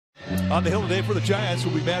On the hill today for the Giants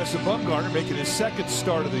will be Madison Bumgarner, making his second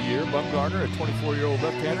start of the year. Bumgarner, a 24-year-old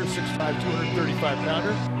left-hander, 6'5",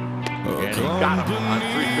 235-pounder. And he got him on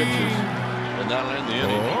 3 pitches, and that'll end the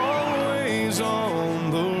inning. Always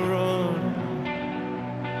on the run.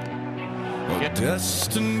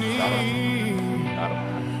 Destiny. Got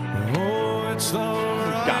him. Oh, it's the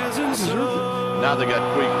rising sun. Now they got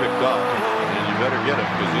Puig picked off, and you better get him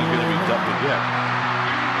because he's going to be tough to get.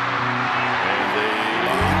 And they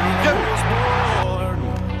get him.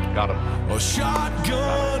 Got him. A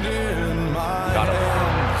shotgun in my Got him.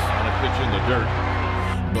 hands. On a pitch in the dirt.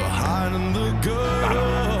 Behind the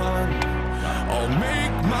gun, I'll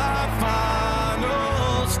make my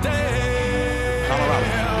final stand.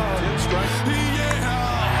 Colorado.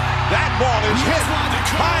 That ball is hit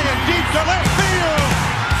high and deep to left field.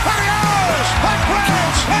 Adios! A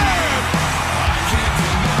grand slam!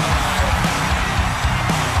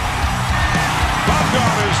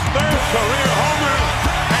 Bumgarner's 3rd career homer,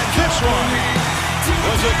 and this one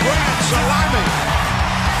was a grand salami.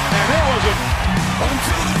 And it was a...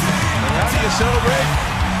 How do you celebrate?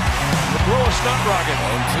 You blow a snot rocket.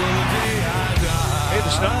 Hey,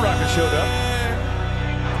 the snot rocket showed up.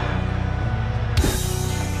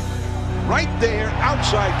 Right there,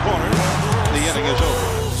 outside corner. The inning is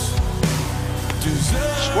over.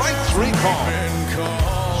 Strike 3 call.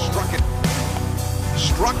 Struck it.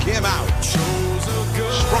 Struck him out.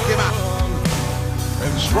 Struck him out.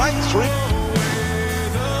 Strike 3.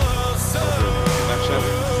 That's 7.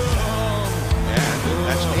 And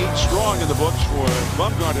that's 8 strong in the books for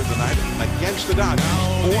Bumgarner tonight against the Dodgers.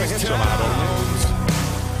 4 hits allowed only.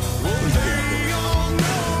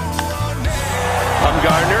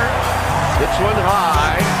 Bumgarner hits one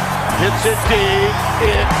high, hits it deep.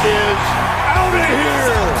 It is out of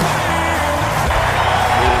here.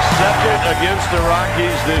 His 2nd against the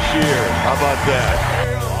Rockies this year. How about that?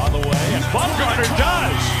 On the way, and Bumgarner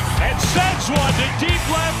does, and sends one to deep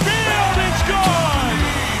left field. It's gone.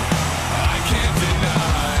 I can't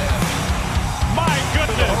deny. My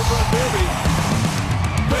goodness.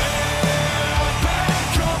 Bad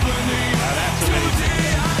company. Now that's amazing.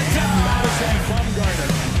 Madison Bumgarner.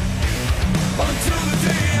 Until the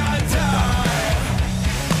day I die.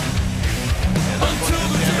 Until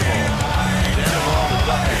the day I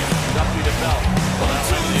die. Duffy to Belt.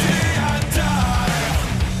 Until the day I die.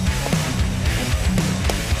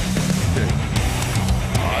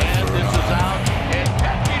 And this is out, and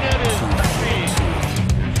catching it is Duffy.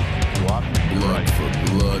 Blood for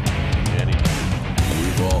blood.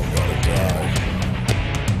 We've all gotta die.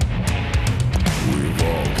 We've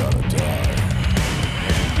all gotta die.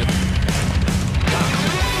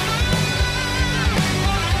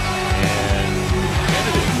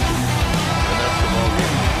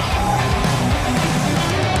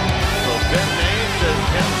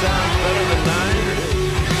 Sounds better than 9.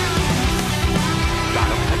 Got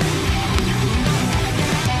him.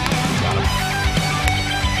 Got him.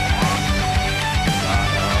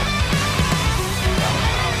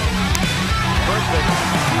 Perfect.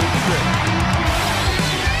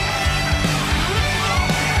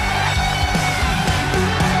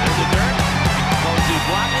 In the dirt. Posey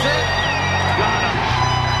blocks it. Got him.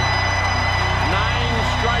 9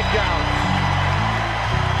 strikeouts.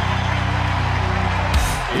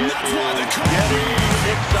 That's why they call Getting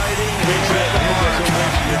exciting.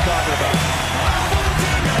 You're talking about.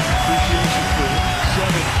 Appreciation for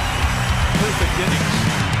 7 perfect innings.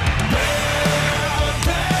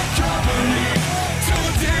 bad company till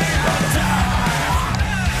the day I die.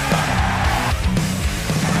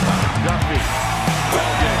 Duffy.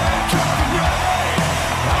 Bad company.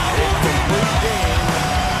 A complete game.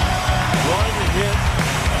 1 hit,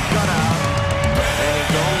 shutout, and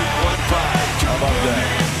it's only 1-5. How about that?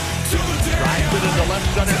 Drives it into left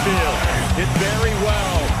center field. Hit very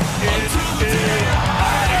well. It is out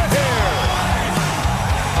of here.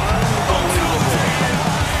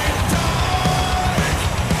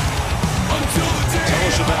 Unbelievable. Tell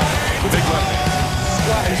us about the big lefty.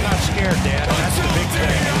 Well, he's not scared, Dan. That's the big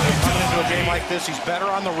thing. Coming into a game like this, he's better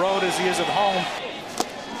on the road as he is at home.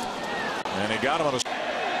 And he got him on a...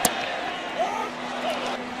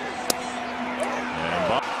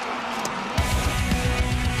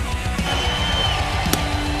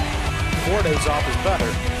 4 days off is better.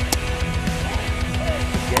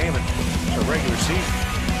 The game and the regular season.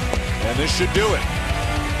 And this should do it.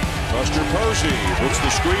 Buster Posey puts the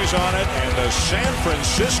squeeze on it, and the San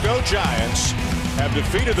Francisco Giants have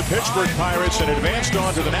defeated the Pittsburgh Pirates and advanced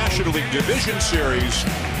on to the National League Division Series,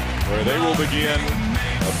 where they will begin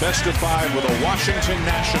a best-of-5 with the Washington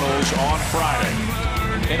Nationals on Friday.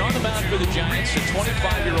 And on the mound for the Giants, a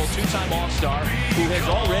 25-year-old two-time All-Star who has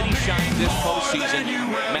already shined this postseason,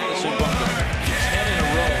 Madison Bumgarner. 10 in a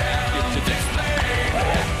row active today.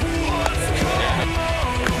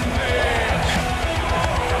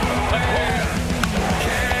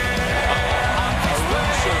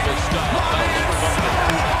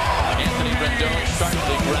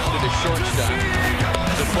 Starkly grounded a shortstop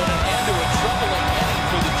to put an end to a troubling inning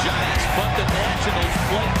for the Giants, but the Nationals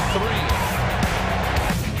play 3.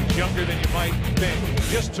 He's younger than you might think.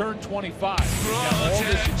 He just turned 25. He's got all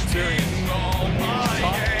this experience. He's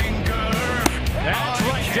tough. That's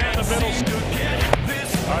right down the middle.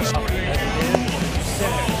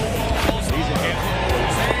 He's ahead.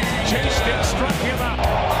 Chased it, struck him out.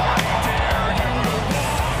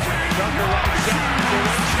 Younger right side. The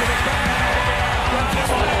reach to the back.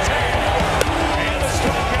 And the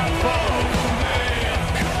strikeout follows.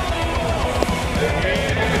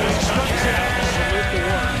 And the strikes out. Salute the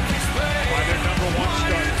work by their number 1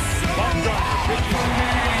 starter. Bumgarner pitches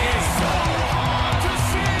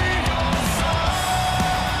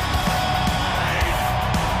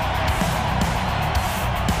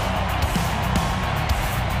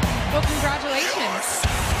Well, congratulations.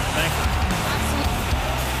 Thank you. Absolutely.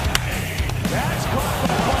 That's caught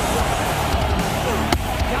by Bumgarner.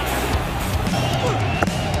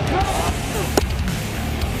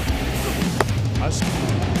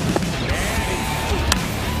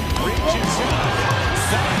 Reaches in.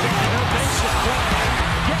 Diving in a basic play.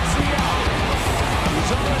 Gets the out.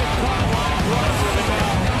 He's already caught a line drive with it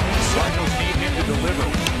now. The Cardinals need him to deliver.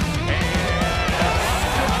 And a line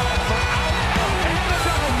drive for out. And a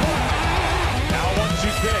double play. Now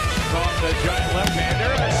 1-2 pitch from the Giant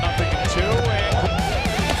left-hander. Something 2 and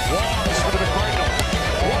walks for the Cardinals.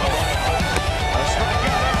 A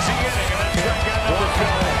strikeout ends the inning, and that strikeout number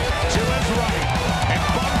 4 to his right. And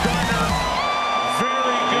Bumgarner,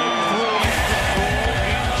 very good through control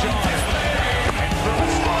in Giants. And for the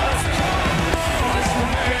start,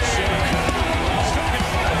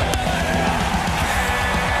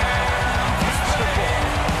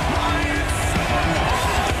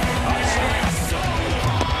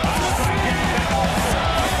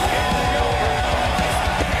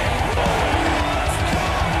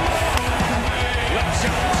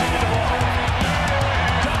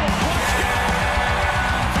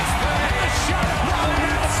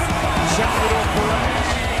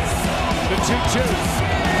 the 2-2.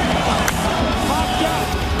 Popped up.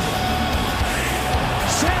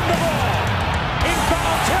 Send the ball. In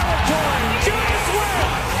foul territory. Giants win.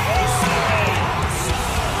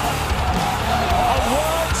 A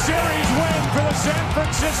World Series win for the San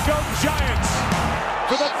Francisco Giants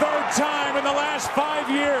for the 3rd time in the last 5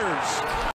 years.